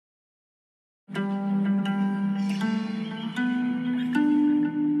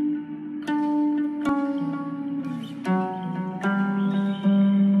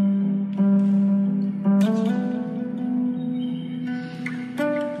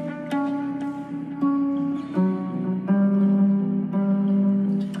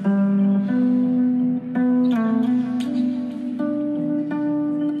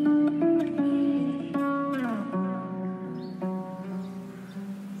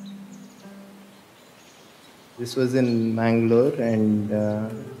This was in Mangalore, and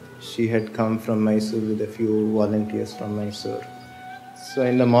she had come from Mysore with a few volunteers from Mysore. So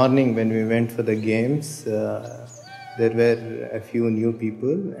in the morning when we went for the games, there were a few new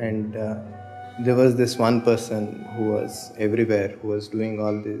people, and there was this one person who was everywhere, who was doing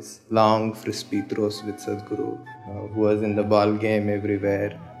all these long frisbee throws with Sadhguru, who was in the ball game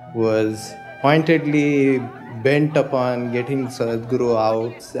everywhere, who was pointedly bent upon getting Sadhguru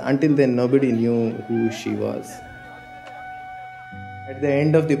out. Until then, nobody knew who she was. At the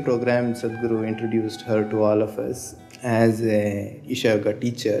end of the program, Sadhguru introduced her to all of us as a Isha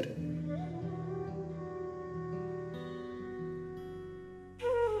teacher.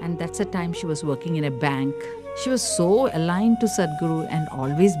 And that's the time she was working in a bank. She was so aligned to Sadhguru and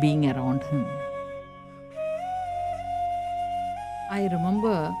always being around him. I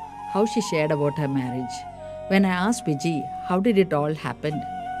remember how she shared about her marriage. When I asked Vijji, how did it all happen?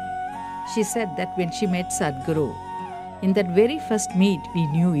 She said that when she met Sadhguru, in that very first meet, we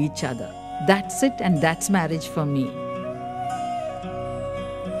knew each other. That's it, and that's marriage for me.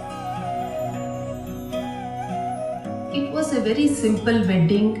 It was a very simple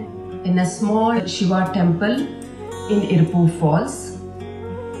wedding in a small Shiva temple in Irpur Falls.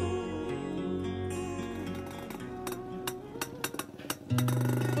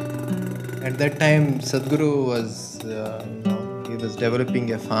 At that time, Sadhguru was, he was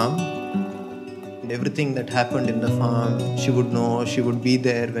developing a farm. And everything that happened in the farm, she would know, she would be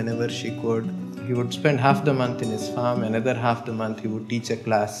there whenever she could. He would spend half the month in his farm, another half the month he would teach a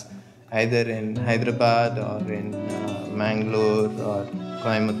class, either in Hyderabad or in Mangalore or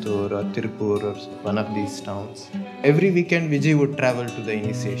Coimbatore or Tirupur or one of these towns. Every weekend, Vijay would travel to the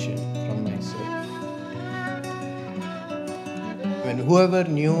initiation from Mysore. When whoever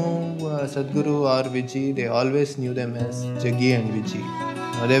knew Sadhguru or Vijay, they always knew them as Jaggi and Vijay.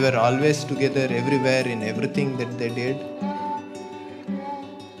 They were always together everywhere in everything that they did.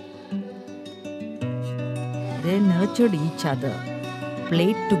 They nurtured each other,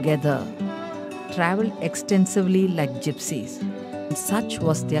 played together, traveled extensively like gypsies. And such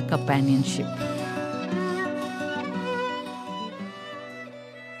was their companionship.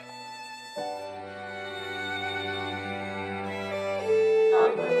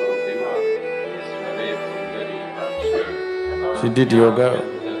 She did yoga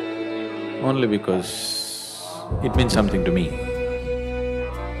only because it means something to me.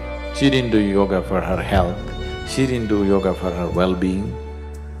 She didn't do yoga for her health, she didn't do yoga for her well-being,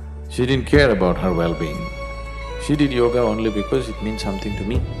 she didn't care about her well-being. She did yoga only because it means something to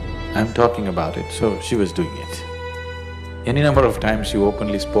me. I'm talking about it, so she was doing it. Any number of times she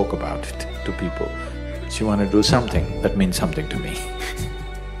openly spoke about it to people. She wanted to do something that means something to me.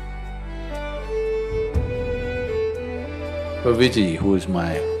 For Vijay, who is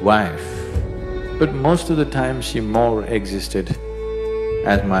my wife, but most of the time she more existed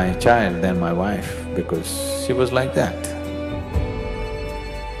as my child than my wife because she was like that.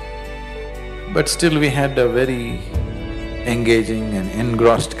 But still we had a very engaging and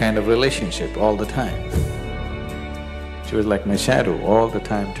engrossed kind of relationship all the time. She was like my shadow all the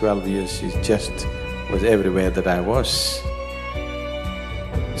time, 12 years, she just was everywhere that I was.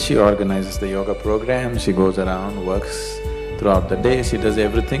 She organizes the yoga program, she goes around, works throughout the day, she does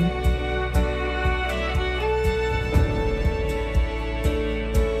everything.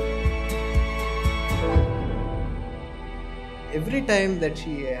 Every time that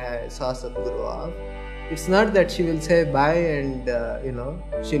she saw Sadhguru off, it's not that she will say bye and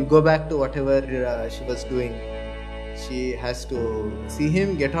she'll go back to whatever she was doing. She has to see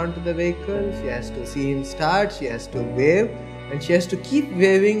him get onto the vehicle, she has to see him start, she has to wave, and she has to keep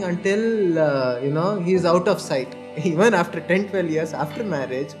waving until he's out of sight. Even after 10-12 years after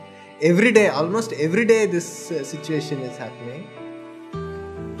marriage, every day, almost every day this situation is happening.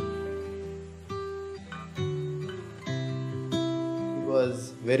 He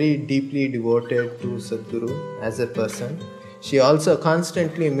was very deeply devoted to Sadhguru as a person. She also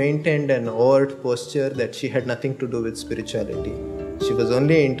constantly maintained an overt posture that she had nothing to do with spirituality. She was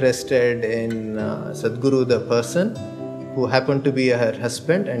only interested in Sadhguru the person, who happened to be her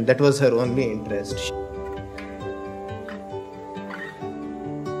husband, and that was her only interest.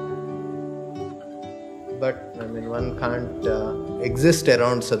 But one can't exist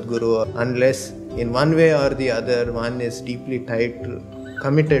around Sadhguru unless in one way or the other one is deeply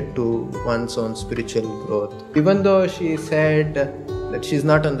committed to one's own spiritual growth. Even though she said that she's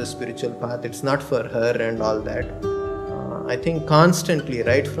not on the spiritual path, it's not for her and all that, I think constantly,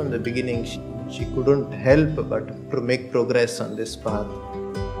 right from the beginning, she couldn't help but to make progress on this path.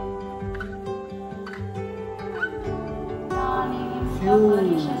 Few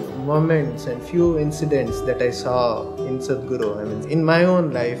moments and few incidents that I saw in Sadhguru. I mean, in my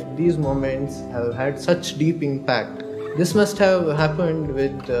own life, these moments have had such deep impact. This must have happened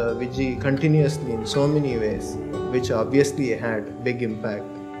with Vijji continuously in so many ways, which obviously had big impact.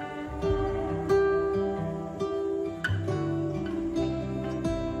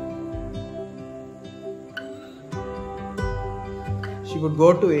 She would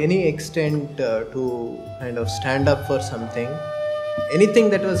go to any extent to kind of stand up for something. Anything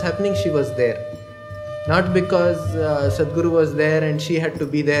that was happening, she was there. Not because Sadhguru was there and she had to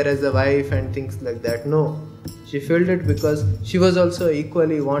be there as a wife and things like that. No. She felt it because she was also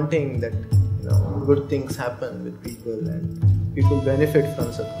equally wanting that good things happen with people and people benefit from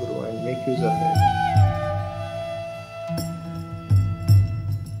Sadhguru and make use of it.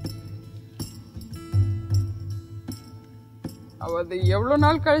 அது எவ்வளோ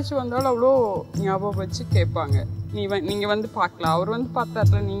நாள் கழிச்சு வந்தாலும் அவ்வளோ ஞாபகம் வச்சு கேட்பாங்க. நீங்கள் வந்து பார்க்கலாம், அவர் வந்து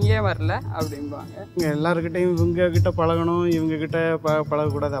பார்த்தார்ல, நீங்கள் ஏன் வரல அப்படிம்பாங்க. எல்லாருக்கிட்டையும் இவங்க கிட்ட பழகணும், இவங்க கிட்ட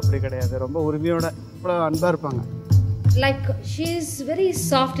பழகக்கூடாது அப்படி கிடையாது. ரொம்ப உரிமையோட அன்பாக இருப்பாங்க. Like she is very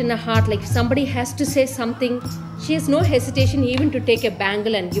soft in her heart. Like if somebody has to say something, she has no hesitation even to take a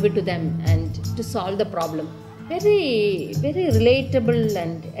bangle and give it to them and to solve the problem. Very, very relatable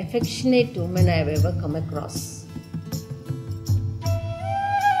and affectionate woman I have ever come across.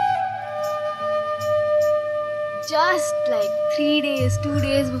 Just like 3 days, 2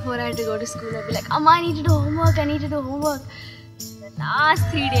 days before I had to go to school, I'd be like, Amma, I need to do homework, I need to do homework. The last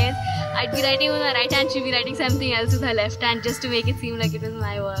 3 days, I'd be writing with my right hand, she'd be writing something else with her left hand just to make it seem like it was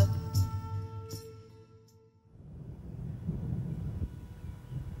my work.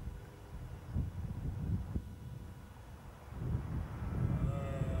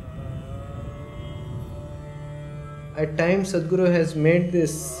 At times, Sadhguru has made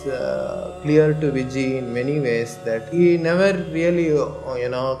this clear to Vijji in many ways that he never really,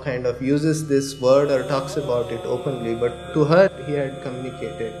 kind of uses this word or talks about it openly, but to her, he had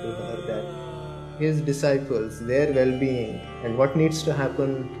communicated to her that his disciples, their well-being and what needs to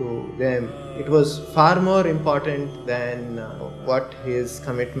happen to them, it was far more important than what his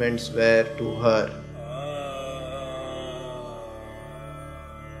commitments were to her.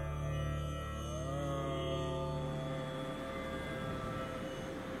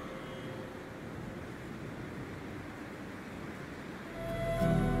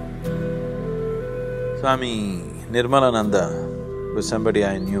 Swami Nirmalananda was somebody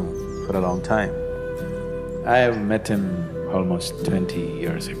I knew for a long time. I have met him almost 20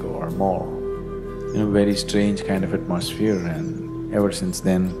 years ago or more in a very strange kind of atmosphere, and ever since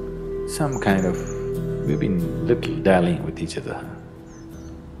then, we've been little dallying with each other.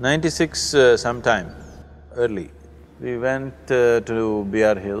 96 sometime early, we went to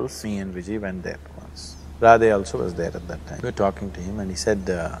BR Hills, me and Vijay went there once. Radhe also was there at that time. We were talking to him and he said,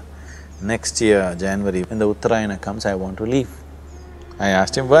 next year, January, when the Uttarayana comes, I want to leave. I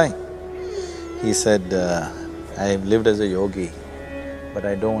asked him why. He said, I've lived as a yogi, but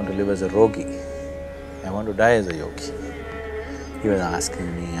I don't want to live as a rogi. I want to die as a yogi. He was asking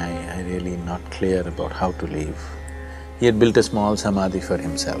me, I really not clear about how to leave. He had built a small samadhi for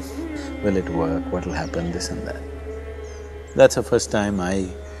himself. Will it work? What will happen? This and that. That's the first time I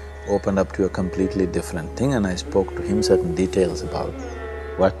opened up to a completely different thing, and I spoke to him certain details about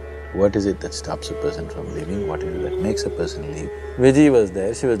what is it that stops a person from leaving, what is it that makes a person leave. Vijay was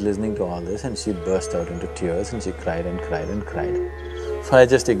there, she was listening to all this and she burst out into tears and she cried and cried and cried. So I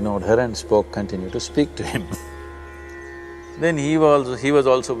just ignored her and continued to speak to him. Then he was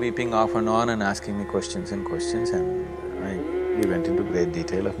also weeping off and on and asking me questions and we went into great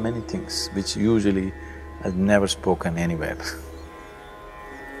detail of many things which usually I've never spoken anywhere.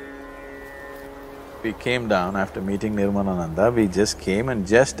 We came down after meeting Nirmalananda, we just came and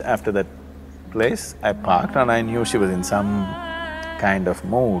just after that place, I parked and I knew she was in some kind of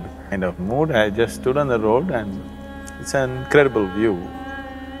mood. I just stood on the road and it's an incredible view.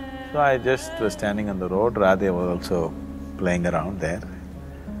 So I just was standing on the road, Radhe was also playing around there.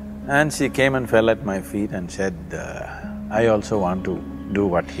 And she came and fell at my feet and said, I also want to do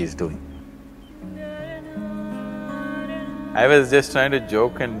what he's doing. I was just trying to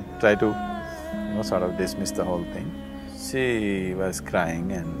joke and try to sort of dismiss the whole thing. She was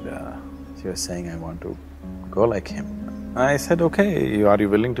crying and she was saying, I want to go like him. I said, okay, are you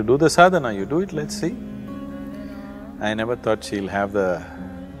willing to do the sadhana? You do it, let's see. I never thought she'll have the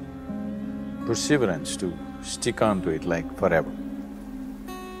perseverance to stick on to it like forever.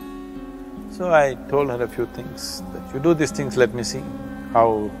 So I told her a few things, that you do these things, let me see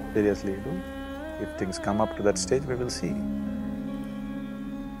how seriously you do. If things come up to that stage, we will see.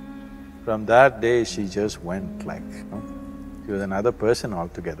 From that day, she just went like, She was another person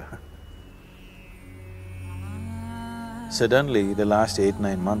altogether. Suddenly, the last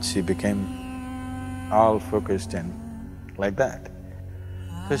 8-9 months, she became all focused and like that.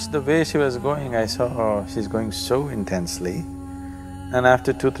 Because the way she was going, I saw she's going so intensely. And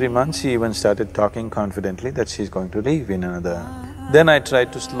after 2-3 months, she even started talking confidently that she's going to leave in another… Then I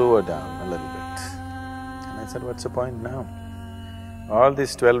tried to slow her down a little bit. And I said, what's the point now? All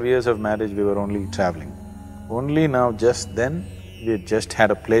these 12 years of marriage, we were only traveling. Only now, just then, we had just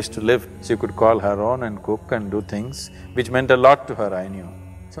had a place to live. She could call her own and cook and do things, which meant a lot to her, I knew.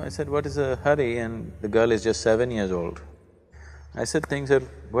 So I said, what is the hurry? And the girl is just 7 years old. I said, things are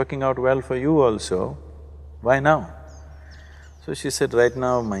working out well for you also, why now? So she said, right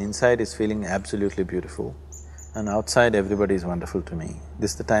now my inside is feeling absolutely beautiful and outside everybody is wonderful to me.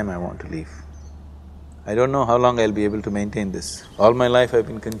 This is the time I want to leave. I don't know how long I'll be able to maintain this. All my life I've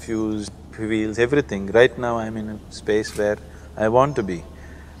been confused, feels everything. Right now I'm in a space where I want to be.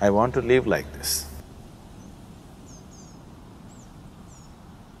 I want to live like this.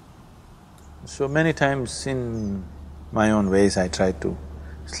 So many times in my own ways I tried to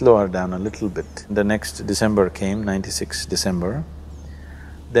slow her down a little bit. The next December came, 96 December.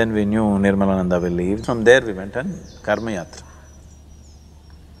 Then we knew Nirmalananda will leave. From there we went on Karma Yatra.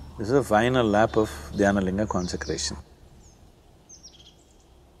 This is the final lap of Dhyanalinga consecration.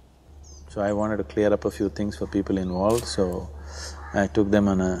 So I wanted to clear up a few things for people involved, so I took them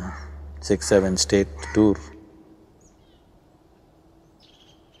on a 6-7 state tour.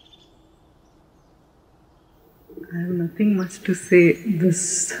 I have nothing much to say.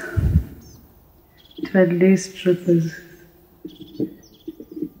 This 12 days trip is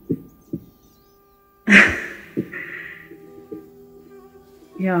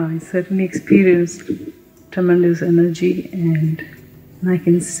yeah, I certainly experienced tremendous energy, and I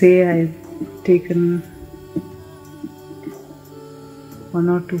can say I've taken 1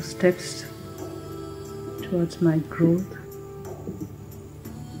 or 2 steps towards my growth.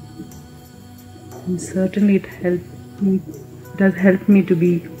 And certainly it does help me to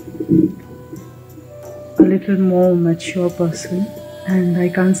be a little more mature person, and I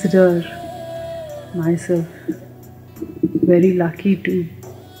consider myself very lucky to…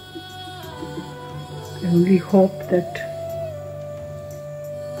 I only hope that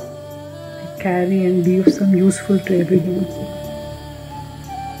I carry and be of some useful to everyone.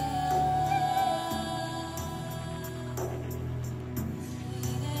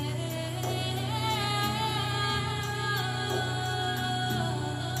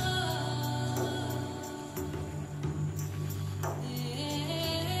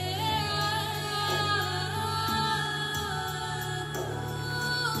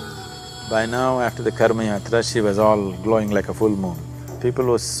 By now, after the Karma Yatra, she was all glowing like a full moon. People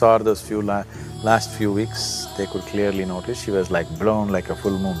who saw those last few weeks, they could clearly notice she was like blown like a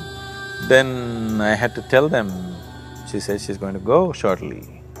full moon. Then I had to tell them, she said she's going to go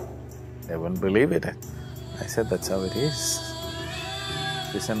shortly. They wouldn't believe it. I said, that's how it is.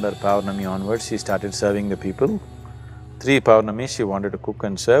 December Paurnami onwards, she started serving the people. 3 Paurnami, she wanted to cook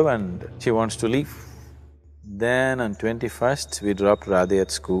and serve and she wants to leave. Then on 21st, we dropped Radhe at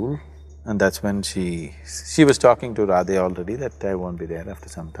school. And that's when she was talking to Radhe already that I won't be there after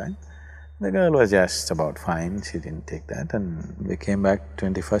some time. The girl was just about fine, she didn't take that, and we came back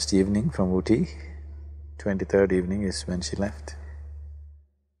 21st evening from Ooty. 23rd evening is when she left.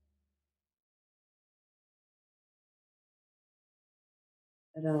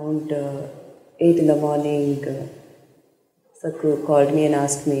 Around 8 in the morning, Sadhguru called me and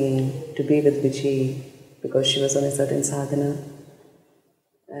asked me to be with Vijji because she was on a certain sadhana.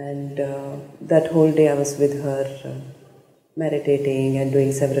 And that whole day I was with her, meditating and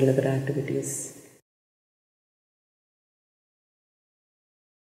doing several other activities.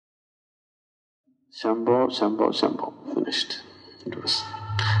 Shambho, Shambho, Shambho, finished. It was…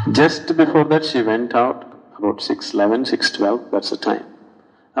 Just before that she went out, about 6:11, 6:12, that's the time.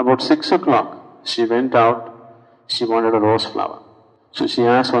 About 6 o'clock, she went out, she wanted a rose flower. So she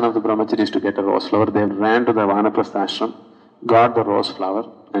asked one of the brahmacharis to get a rose flower. They ran to the Vanaprastha ashram, got the rose flower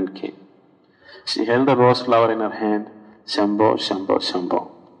and came. She held the rose flower in her hand, Shambho, Shambho,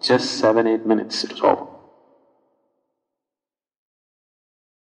 Shambho. Just 7-8 minutes, it was over.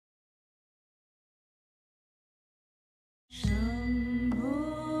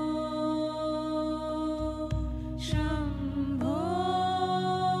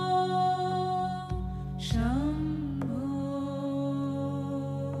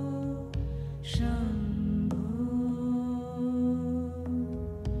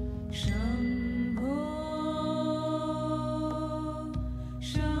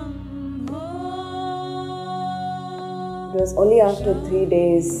 was only after 3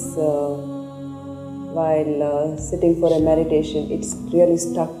 days while sitting for a meditation, it really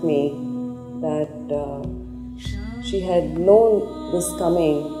struck me that she had known this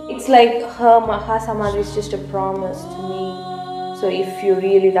coming. It's like her Mahasamadhi is just a promise to me. So if you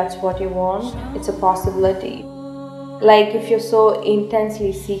really, that's what you want, it's a possibility. Like if you're so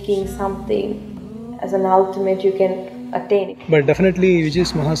intensely seeking something as an ultimate, you can attain it. But definitely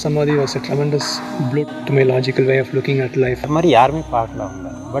Vijay's Mahasamadhi was a tremendous blow to my logical way of looking at life. அது மாதிரி யாருமே பார்க்கல அவங்க.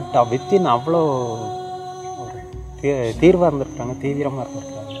 But within அவ்வளோ தீர்வாக இருந்திருக்காங்க, தீவிரமாக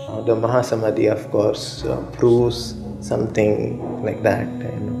இருந்திருக்காங்க. The Mahasamadhi, of course, proves something like that.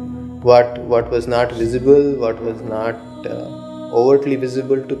 You know, what was not visible, what was not overtly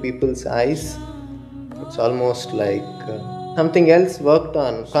visible to people's eyes, it's almost like something else worked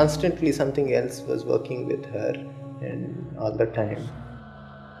on. Constantly something else was working with her, and all the time.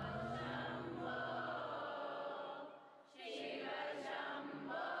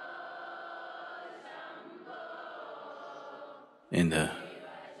 In the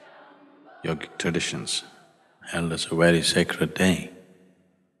yogic traditions, held as a very sacred day,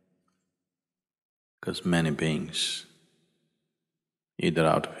 because many beings, either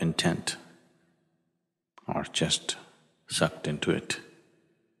out of intent or just sucked into it,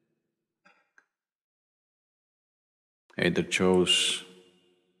 either chose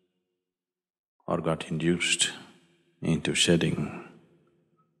or got induced into shedding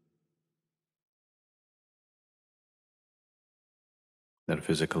their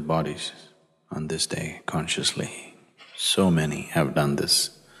physical bodies on this day consciously. So many have done this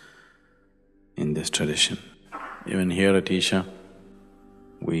in this tradition. Even here at Isha,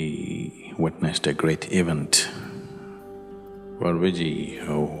 we witnessed a great event where Vijji,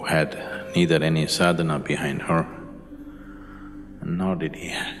 who had neither any sadhana behind her, nor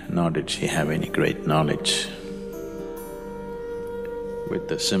did she have any great knowledge, with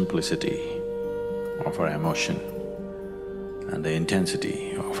the simplicity of her emotion and the intensity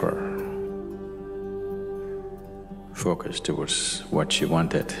of her focus towards what she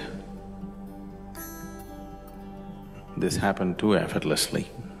wanted, this happened too effortlessly.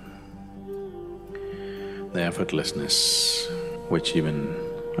 The effortlessness which even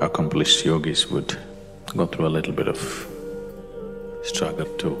accomplished yogis would go through a little bit of struggle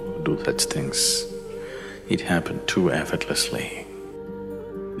to do such things. It happened too effortlessly.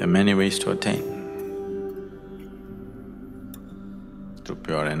 There are many ways to attain. Through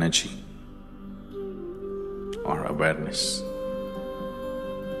pure energy or awareness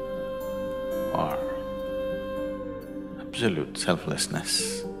or absolute selflessness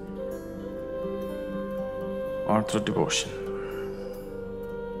or through devotion.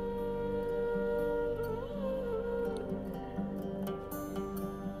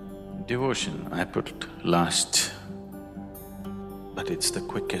 Devotion I put last, but it's the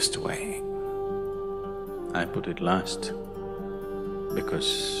quickest way. I put it last because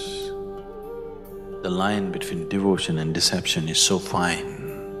the line between devotion and deception is so fine,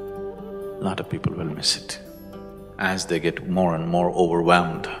 a lot of people will miss it. As they get more and more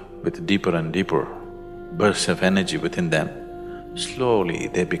overwhelmed with deeper and deeper bursts of energy within them, slowly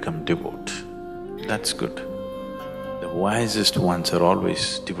they become devout. That's good. The wisest ones are always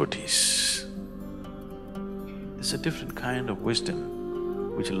devotees. It's a different kind of wisdom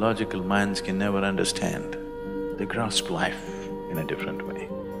which logical minds can never understand. They grasp life in a different way.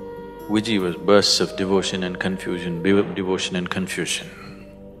 Vijji was bursts of devotion and confusion, devotion and confusion.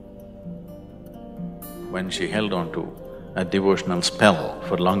 When she held on to a devotional spell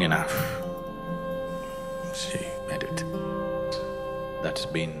for long enough, she made it. That's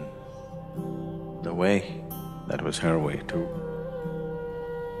been the way, that was her way too.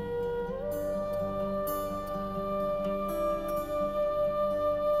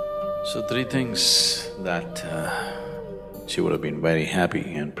 So 3 things that she would have been very happy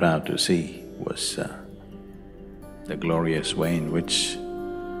and proud to see was the glorious way in which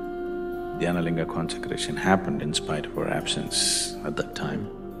Dhyanalinga consecration happened in spite of her absence at that time,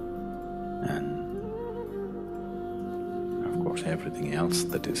 and of course everything else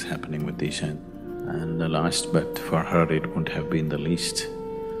that is happening with Isha. And the last, but for her it wouldn't have been the least,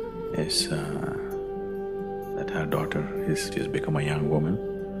 is that her daughter has become a young woman.